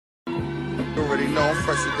already know I'm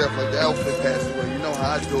fresh to death like the elephant passed away. You know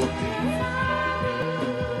how I do it.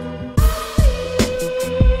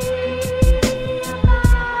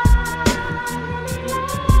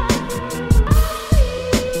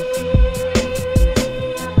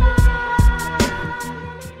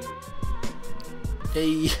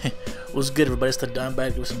 Hey, what's good everybody? It's the Dime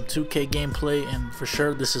back with some 2K gameplay, and for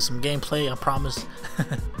sure this is some gameplay, I promise.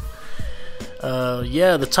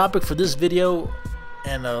 Yeah, the topic for this video,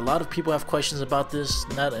 and a lot of people have questions about this,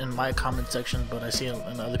 not in my comment section, but I see it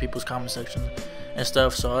in other people's comment section and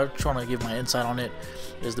stuff, so I'm trying to give my insight on it.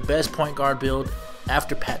 Is the best point guard build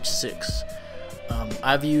after patch 6.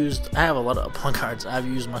 I have a lot of point guards. I've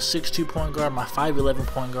used my 6'2 point guard, my 5'11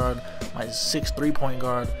 point guard, my 6'3 point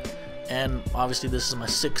guard, and obviously this is my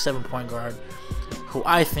 6'7 point guard, who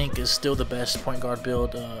I think is still the best point guard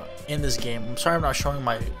build in this game. I'm sorry I'm not showing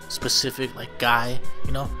my specific guy,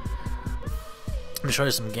 you know. I'm showing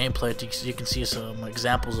you some gameplay so you can see some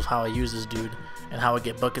examples of how I use this dude and how I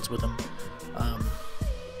get buckets with him.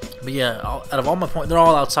 But yeah, out of all my points, they're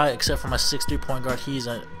all outside except for my 6'3 point guard. He's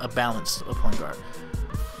a balanced point guard,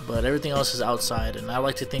 but everything else is outside, and I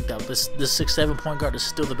like to think that this 6'7 point guard is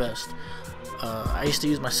still the best. I used to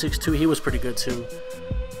use my 6'2, he was pretty good too,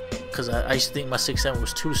 because I used to think my 6'7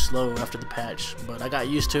 was too slow after the patch, but I got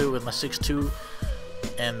used to it with my 6'2,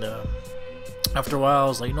 and after a while I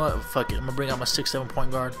was like, you know what, fuck it, I'm gonna bring out my 6'7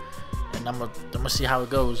 point guard, and I'm gonna see how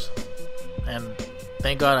it goes. And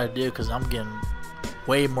thank God I did, because I'm getting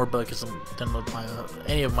way more buckets than with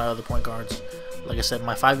any of my other point guards. Like I said,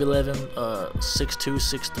 my 5'11, 6'2,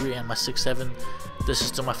 6'3, and my 6'7, this is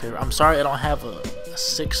still my favorite. I'm sorry I don't have a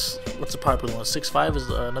 6, what's a popular one? 6'5 is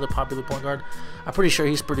another popular point guard. I'm pretty sure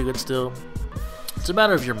he's pretty good still. It's a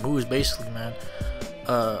matter of your moves, basically, man.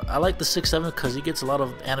 I like the 6'7 because he gets a lot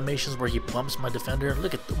of animations where he bumps my defender.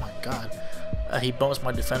 Look at, oh my god. He bumps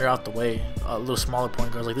my defender out the way. A little smaller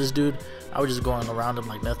point guards like this dude, I was just going around him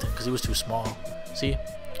like nothing because he was too small. See?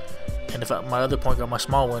 And if my other point guard, my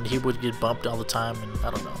small one, he would get bumped all the time, and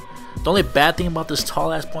I don't know. The only bad thing about this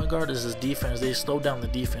tall ass point guard is his defense. They slow down the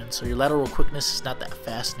defense, so your lateral quickness is not that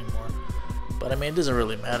fast anymore. But I mean, it doesn't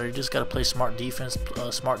really matter. You just gotta play smart defense,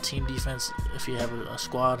 smart team defense if you have a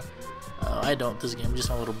squad. I don't this game. I'm just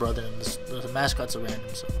my little brother, and the mascot's are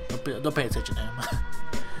random, so don't pay attention to him.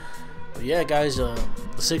 But yeah, guys, the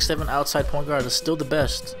 6'7 outside point guard is still the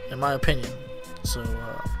best in my opinion. So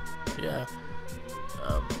yeah.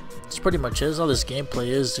 That's pretty much it. All this gameplay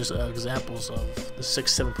is just examples of the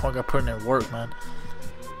 6'7 point guard putting in work, man.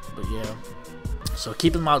 But yeah, so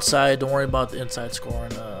keep him outside. Don't worry about the inside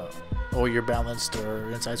scoring or your balanced or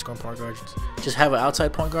inside scoring point guard. Just have an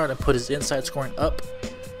outside point guard and put his inside scoring up,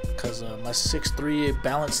 because my 6'3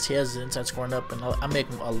 balanced, he has the inside scoring up, and I make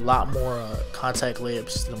a lot more contact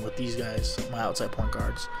layups than with these guys, my outside point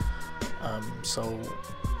guards. So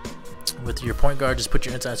with your point guard, just put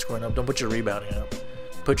your inside scoring up. Don't put your rebounding up.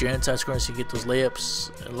 Put your inside scoring so you get those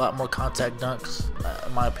layups, a lot more contact dunks,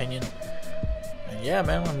 in my opinion. And yeah,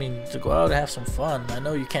 man, I mean, to go out and have some fun. I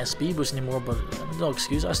know you can't speed boost anymore, but no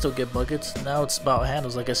excuse. I still get buckets. Now it's about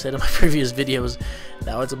handles, like I said in my previous videos.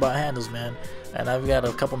 Now it's about handles, man. And I've got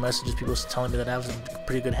a couple messages, people telling me that I have some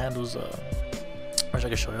pretty good handles. I wish I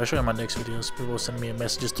could show you. I'll show you in my next videos. People sending me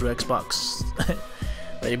messages through Xbox.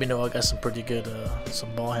 Let me know I got some pretty good,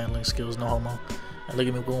 some ball handling skills, no homo. And look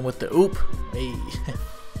at me going with the oop. Hey.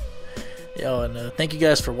 Yo, and thank you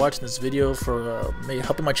guys for watching this video, for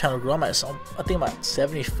helping my channel grow. I think I'm at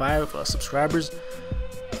 75 subscribers.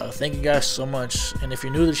 Thank you guys so much. And if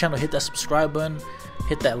you're new to the channel, hit that subscribe button,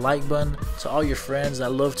 hit that like button. To all your friends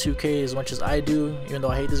that love 2K as much as I do, even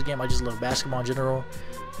though I hate this game, I just love basketball in general.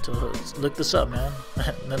 To look this up, man.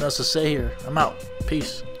 Nothing else to say here. I'm out.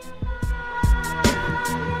 Peace.